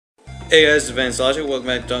Hey guys, it's Advanced Logic. Welcome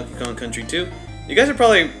back to Donkey Kong Country 2. You guys are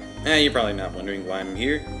probably... you're probably not wondering why I'm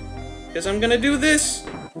here. Because I'm gonna do this.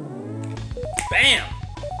 Bam!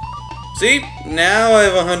 See? Now I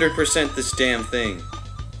have 100% this damn thing.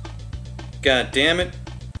 God damn it.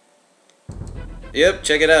 Yep,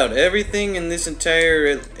 check it out. Everything in this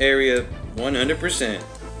entire area, 100%.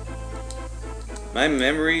 My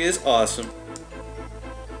memory is awesome.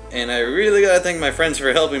 And I really gotta thank my friends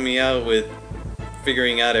for helping me out with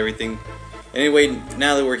figuring out everything. Anyway,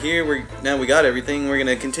 now that we're here, now we got everything, we're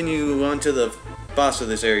gonna continue on to the boss of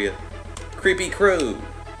this area, Kreepy Krow.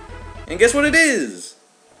 And guess what it is?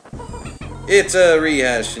 It's a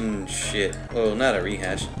rehash and shit. Well, not a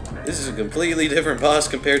rehash. This is a completely different boss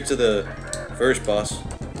compared to the first boss.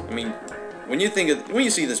 I mean, when you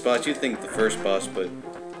see this boss, you think the first boss, but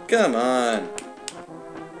come on.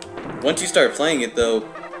 Once you start playing it, though,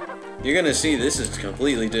 you're gonna see this is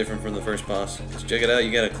completely different from the first boss. Just check it out,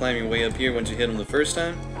 you gotta climb your way up here once you hit him the first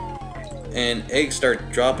time. And eggs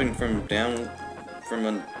start dropping from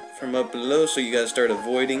up below, so you gotta start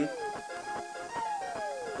avoiding.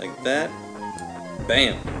 Like that.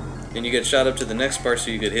 Bam! Then you get shot up to the next part so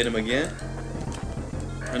you could hit him again.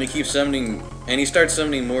 And he keeps summoning, and he starts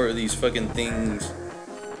summoning more of these fucking things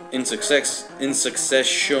in succession.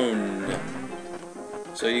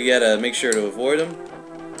 So you gotta make sure to avoid them.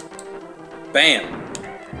 Bam!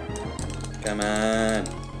 Come on.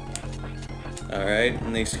 Alright,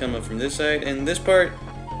 and they come up from this side, and this part,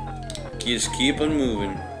 just keep on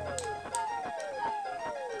moving.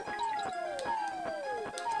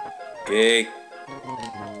 Okay.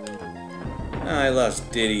 Oh, I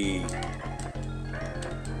lost Diddy.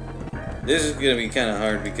 This is gonna be kinda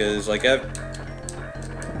hard because, like, come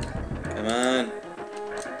on.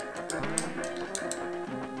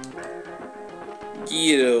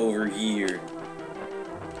 Get over here.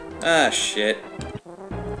 Ah, shit.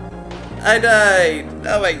 I died!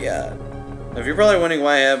 Oh my god. If you're probably wondering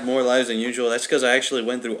why I have more lives than usual, that's because I actually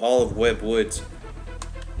went through all of Web Woods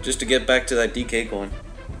just to get back to that DK coin.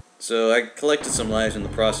 So I collected some lives in the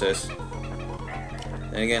process.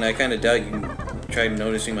 And again, I kind of doubt you tried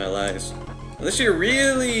noticing my lives. Unless you're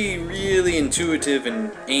really, really intuitive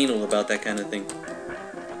and anal about that kind of thing.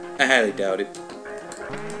 I highly doubt it.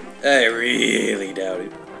 I really doubt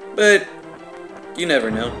it. But you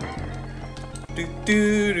never know. Do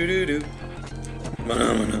do do do do.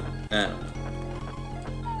 Mana. Ah.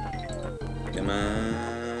 Come on.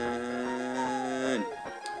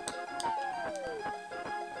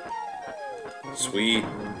 Sweet.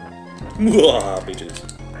 Mwah, bitches.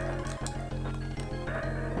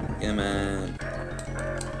 Come on.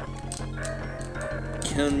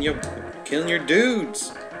 Killing your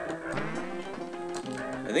dudes.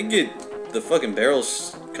 I think the fucking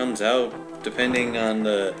barrels comes out depending on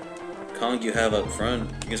the Kong you have up front,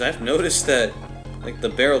 because I've noticed that, like, the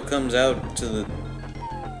barrel comes out to the...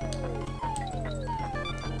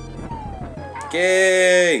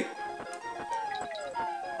 Okay!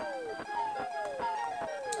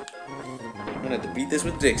 I'm gonna have to beat this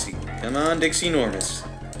with Dixie. Come on, Dixie Enormous.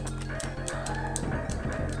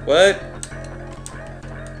 What?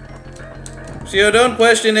 CO, don't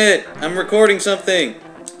question it! I'm recording something!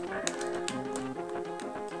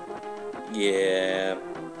 Yeah.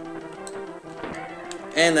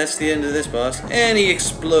 And that's the end of this boss. And he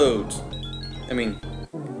explodes. I mean,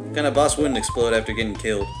 what kind of boss wouldn't explode after getting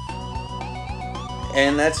killed?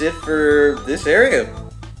 And that's it for this area.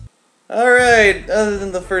 Alright, other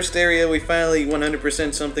than the first area, we finally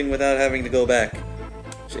 100% something without having to go back.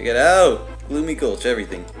 Check it out. Gloomy Gulch,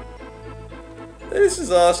 everything. This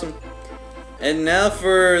is awesome. And now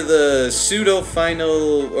for the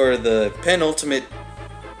pseudo-final, or the penultimate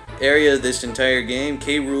area of this entire game,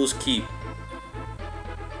 K. Rool's Keep.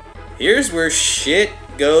 Here's where shit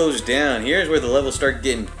goes down. Here's where the levels start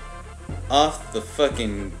getting off the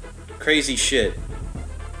fucking crazy shit.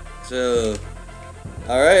 So,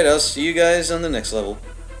 alright, I'll see you guys on the next level.